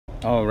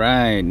All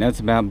right, nuts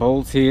about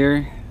bolts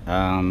here.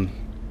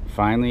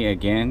 Finally,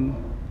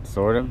 again,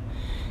 sort of.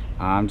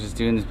 I'm just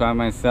doing this by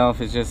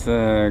myself. It's just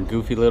a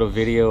goofy little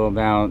video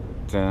about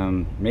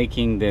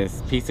making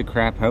this piece of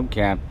crap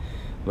hubcap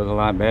look a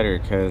lot better,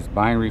 because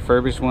buying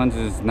refurbished ones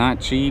is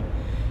not cheap,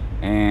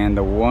 and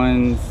the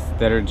ones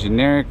that are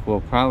generic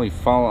will probably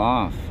fall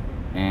off,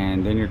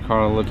 and then your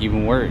car will look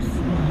even worse.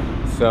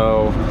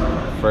 So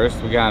first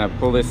we gotta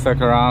pull this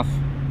sucker off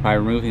by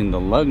removing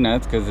the lug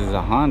nuts, because it's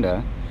a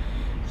Honda.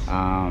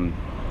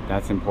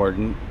 That's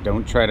important.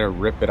 Don't try to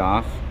rip it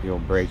off, you'll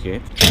break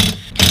it.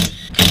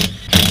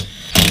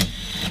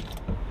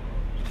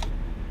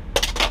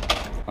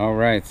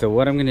 Alright, so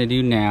what I'm going to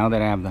do now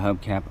that I have the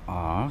hubcap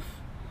off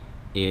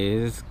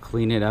is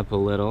clean it up a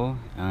little.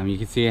 You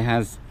can see it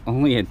has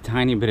only a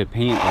tiny bit of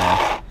paint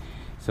left.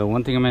 So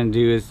one thing I'm going to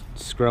do is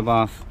scrub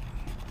off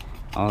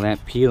all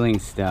that peeling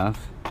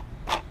stuff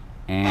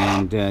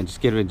and just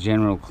give it a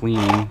general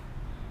clean.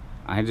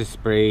 I just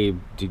spray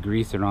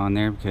degreaser on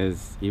there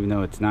because even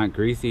though it's not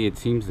greasy, it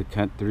seems to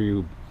cut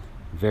through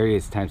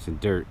various types of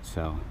dirt.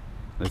 So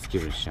let's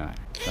give it a shot.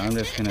 So I'm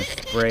just going to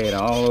spray it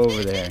all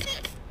over there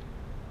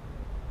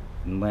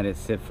and let it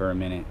sit for a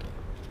minute.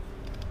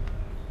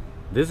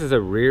 This is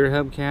a rear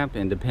hubcap,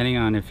 and depending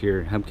on if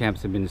your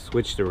hubcaps have been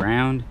switched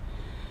around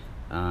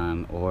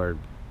or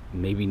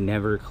maybe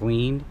never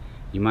cleaned,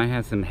 you might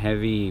have some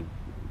heavy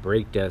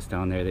brake dust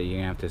on there that you're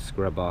gonna have to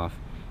scrub off.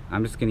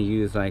 I'm just gonna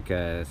use like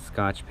a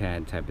Scotch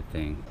pad type of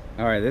thing.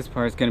 Alright, this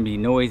part's gonna be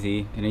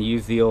noisy. Gonna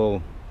use the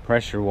old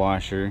pressure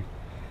washer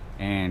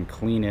and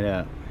clean it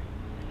up.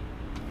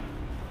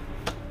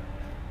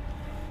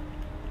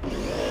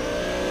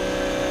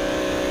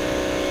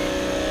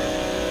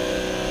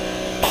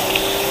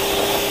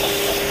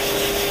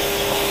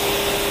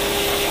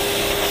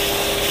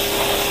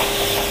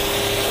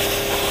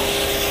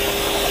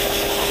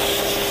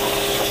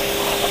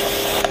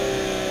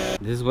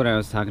 This is what I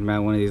was talking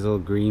about, one of these little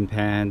green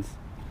pads.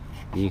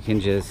 You can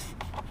just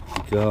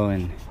go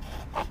and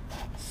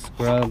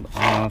scrub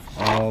off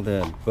all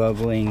the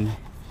bubbling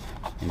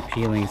and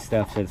peeling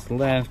stuff that's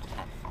left.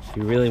 If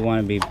you really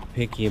want to be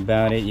picky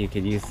about it, you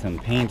could use some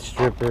paint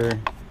stripper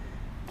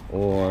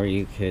or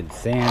you could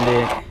sand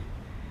it.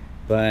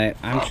 But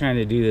I'm trying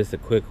to do this a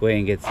quick way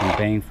and get some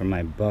bang for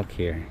my buck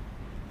here.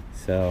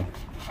 So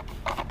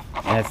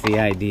that's the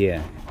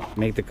idea.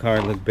 Make the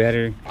car look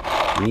better.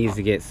 It needs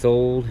to get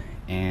sold.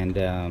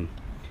 And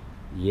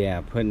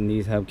yeah, putting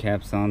these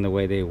hubcaps on the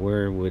way they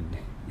were would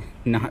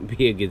not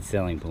be a good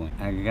selling point.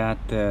 I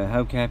got the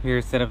hubcap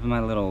here set up in my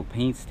little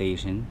paint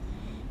station,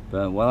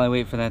 but while I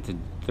wait for that to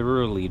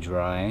thoroughly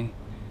dry,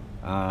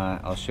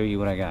 I'll show you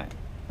what I got.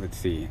 Let's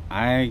see,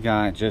 I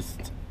got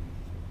just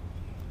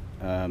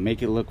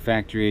Make It Look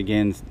Factory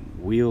Again's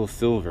wheel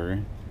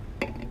silver,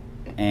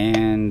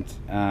 and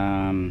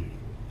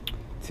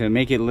to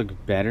make it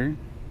look better,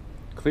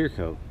 clear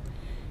coat.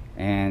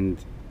 And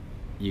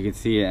you can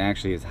see it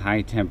actually is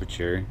high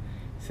temperature.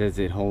 It says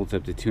it holds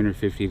up to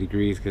 250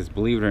 degrees because,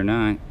 believe it or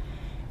not,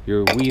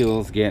 your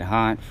wheels get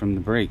hot from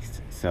the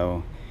brakes.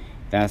 So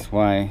that's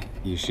why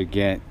you should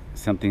get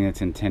something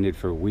that's intended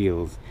for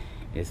wheels.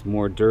 It's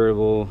more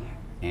durable,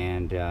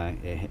 and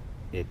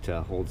it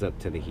holds up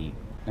to the heat.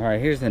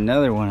 Alright, here's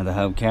another one of the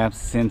hubcaps.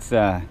 Since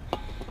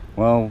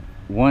well,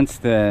 once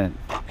the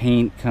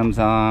paint comes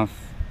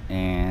off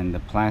and the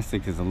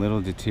plastic is a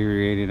little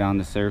deteriorated on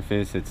the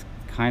surface, it's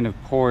kind of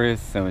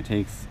porous, so it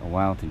takes a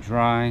while to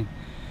dry,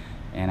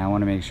 and I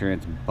want to make sure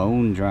it's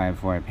bone dry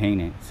before I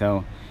paint it.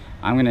 So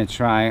I'm going to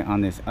try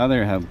on this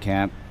other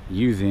hubcap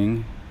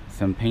using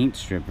some paint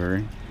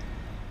stripper,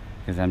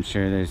 because I'm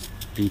sure there's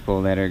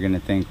people that are going to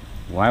think,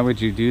 why would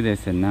you do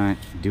this and not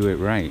do it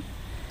right?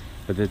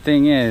 But the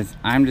thing is,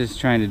 I'm just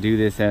trying to do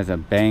this as a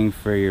bang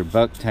for your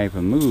buck type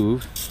of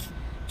move,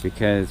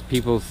 because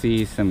people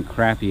see some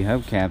crappy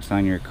hubcaps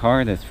on your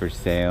car that's for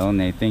sale and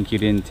they think you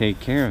didn't take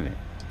care of it.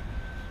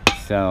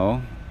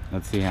 So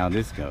let's see how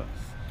this goes.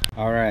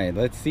 Alright,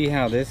 let's see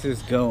how this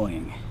is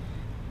going.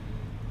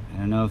 I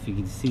don't know if you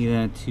can see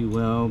that too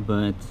well,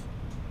 but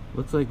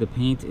looks like the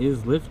paint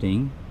is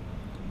lifting.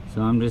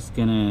 So I'm just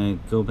gonna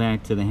go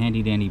back to the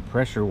handy dandy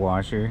pressure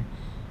washer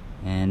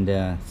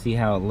and see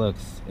how it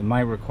looks. It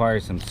might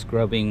require some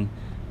scrubbing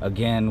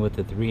again with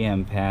the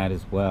 3M pad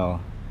as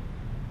well.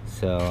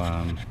 So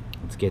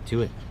let's get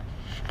to it.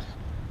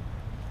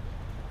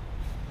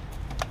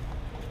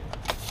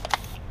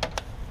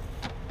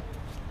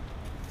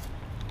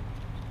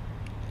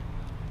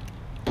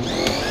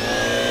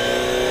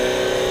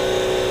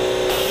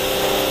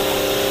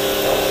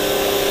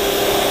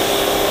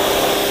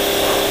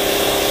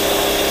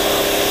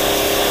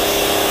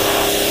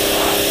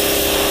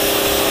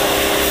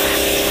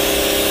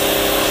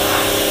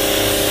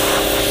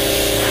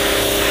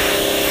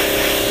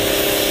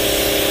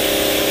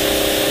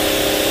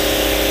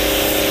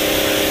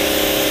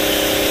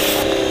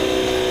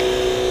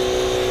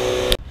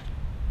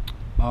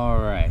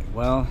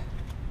 Well,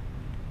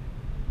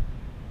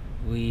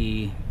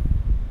 we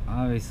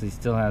obviously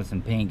still have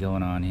some paint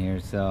going on here,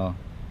 so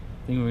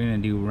I think we're gonna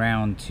do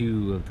round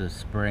 2 of the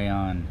spray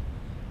on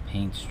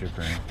paint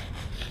stripper.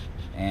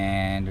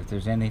 And if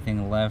there's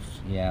anything left,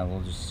 yeah,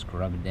 we'll just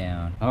scrub it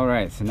down.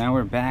 Alright, so now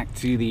we're back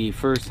to the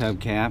first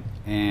hubcap,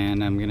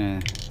 and I'm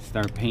gonna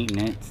start painting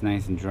it. It's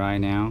nice and dry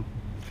now.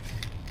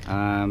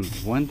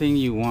 One thing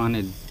you want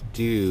to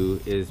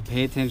do is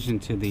pay attention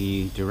to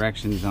the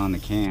directions on the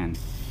can,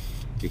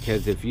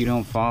 because if you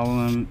don't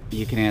follow them,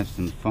 you can have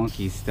some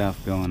funky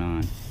stuff going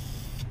on.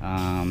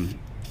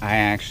 I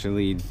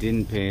actually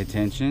didn't pay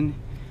attention,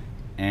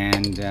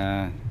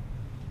 and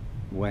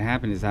what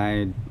happened is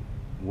I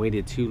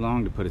waited too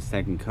long to put a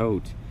second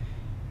coat,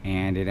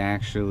 and it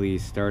actually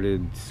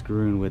started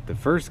screwing with the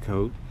first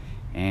coat,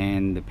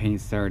 and the paint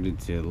started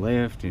to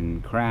lift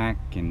and crack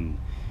and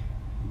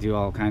do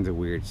all kinds of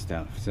weird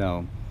stuff.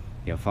 So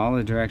you'll follow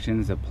the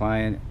directions,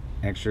 apply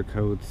extra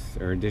coats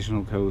or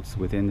additional coats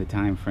within the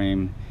time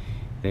frame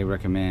they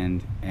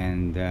recommend,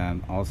 and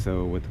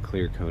also with the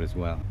clear coat as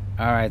well.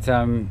 Alright, so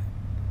I'm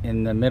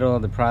in the middle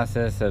of the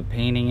process of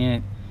painting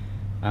it.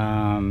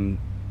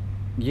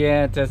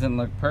 Yeah, it doesn't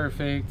look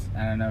perfect.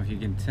 I don't know if you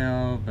can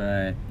tell,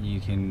 but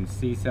you can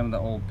see some of the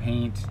old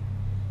paint,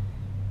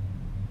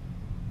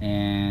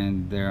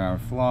 and there are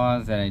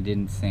flaws that I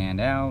didn't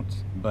sand out.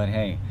 But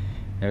hey,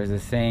 there's a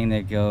saying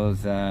that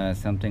goes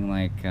something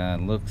like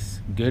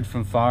looks good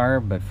from far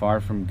but far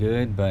from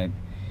good, but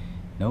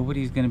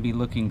nobody's gonna be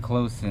looking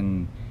close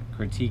and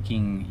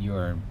critiquing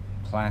your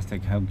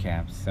plastic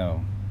hubcaps.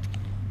 So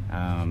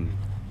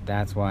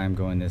that's why I'm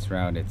going this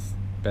route. It's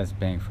best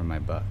bang for my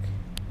buck.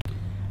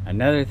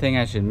 Another thing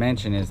I should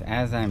mention is,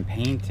 as I'm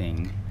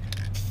painting,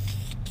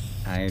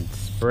 I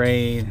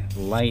spray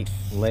light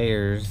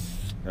layers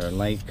or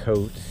light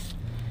coats,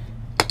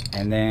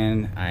 and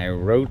then I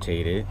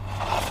rotate it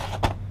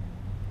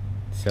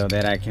so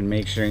that I can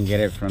make sure and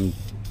get it from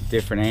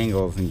different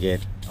angles and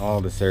get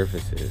all the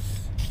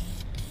surfaces.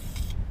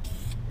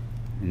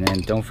 And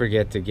then don't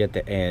forget to get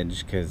the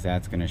edge, because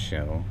that's going to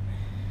show.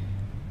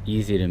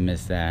 Easy to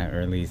miss that, or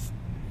at least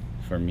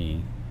for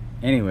me.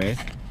 Anyways,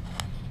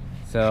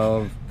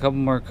 so a couple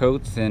more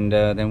coats, and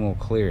then we'll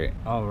clear it.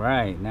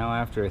 Alright, now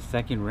after a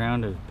second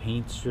round of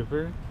paint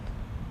stripper,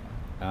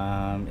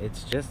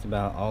 it's just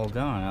about all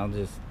gone. I'll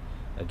just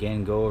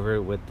again go over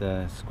it with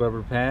the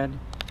scrubber pad,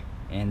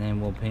 and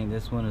then we'll paint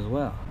this one as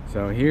well.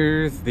 So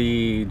here's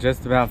the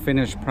just about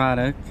finished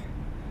product.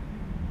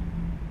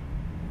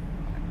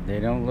 They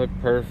don't look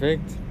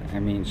perfect. I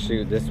mean,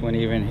 shoot, this one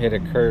even hit a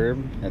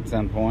curb at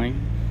some point,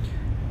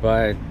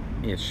 but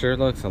it sure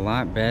looks a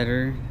lot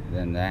better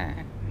than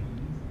that.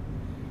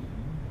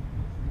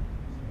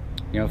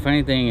 You know,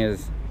 funny thing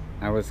is,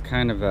 I was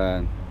kind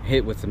of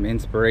hit with some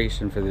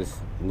inspiration for this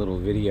little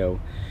video.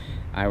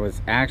 I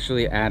was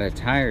actually at a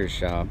tire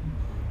shop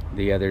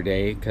the other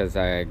day because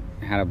I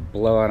had a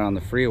blowout on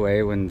the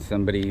freeway when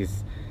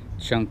somebody's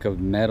chunk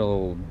of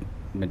metal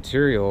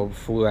material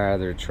flew out of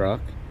their truck.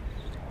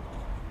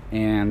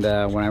 And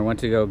when I went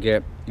to go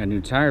get a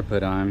new tire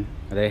put on,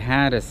 they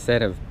had a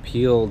set of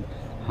peeled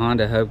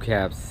Honda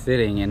hubcaps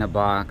sitting in a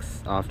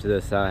box off to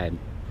the side.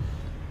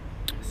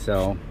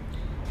 So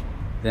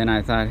then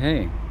I thought,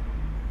 hey,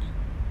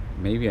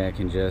 maybe I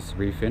can just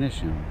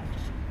refinish them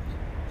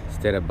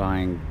instead of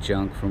buying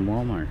junk from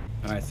Walmart.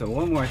 Alright, so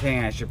one more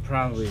thing I should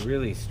probably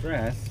really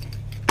stress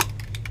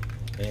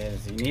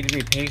is you need to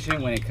be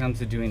patient when it comes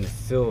to doing the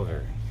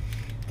silver.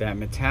 That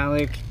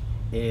metallic,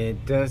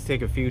 it does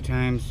take a few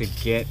times to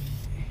get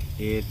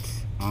it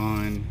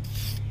on,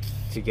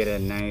 to get a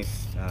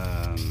nice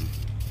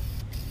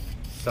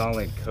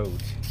solid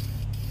coat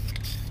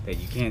that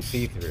you can't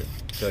see through.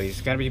 So you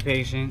just gotta be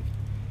patient.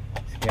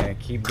 Gotta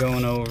keep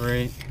going over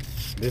it.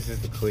 This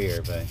is the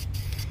clear, but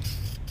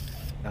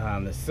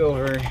the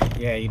silver,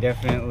 yeah, you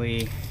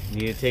definitely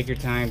need to take your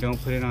time. Don't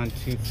put it on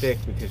too thick,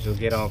 because you'll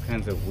get all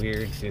kinds of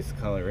weird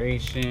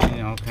discoloration,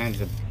 all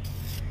kinds of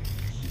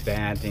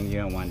bad things. You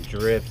don't want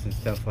drips and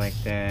stuff like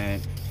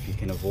that if you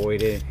can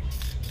avoid it.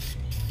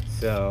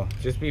 So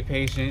just be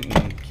patient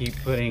and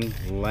keep putting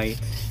light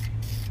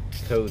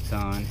coats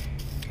on,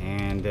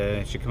 and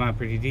it should come out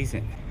pretty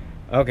decent.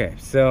 Okay,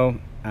 so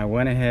I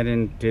went ahead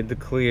and did the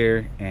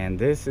clear, and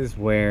this is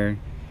where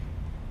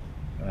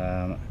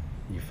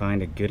you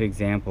find a good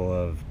example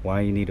of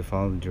why you need to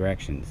follow the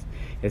directions.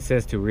 It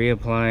says to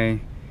reapply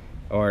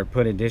or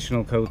put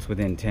additional coats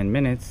within 10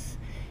 minutes,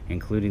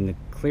 including the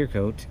clear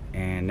coat,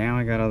 and now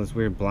I got all this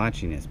weird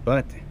blotchiness.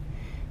 But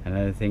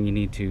another thing you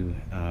need to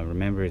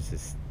remember is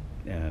this,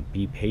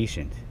 be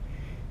patient,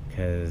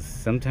 because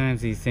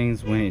sometimes these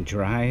things, when it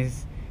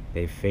dries,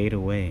 they fade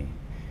away.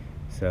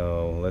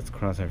 So let's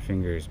cross our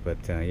fingers. But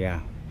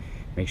yeah,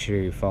 make sure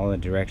you follow the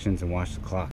directions and watch the clock.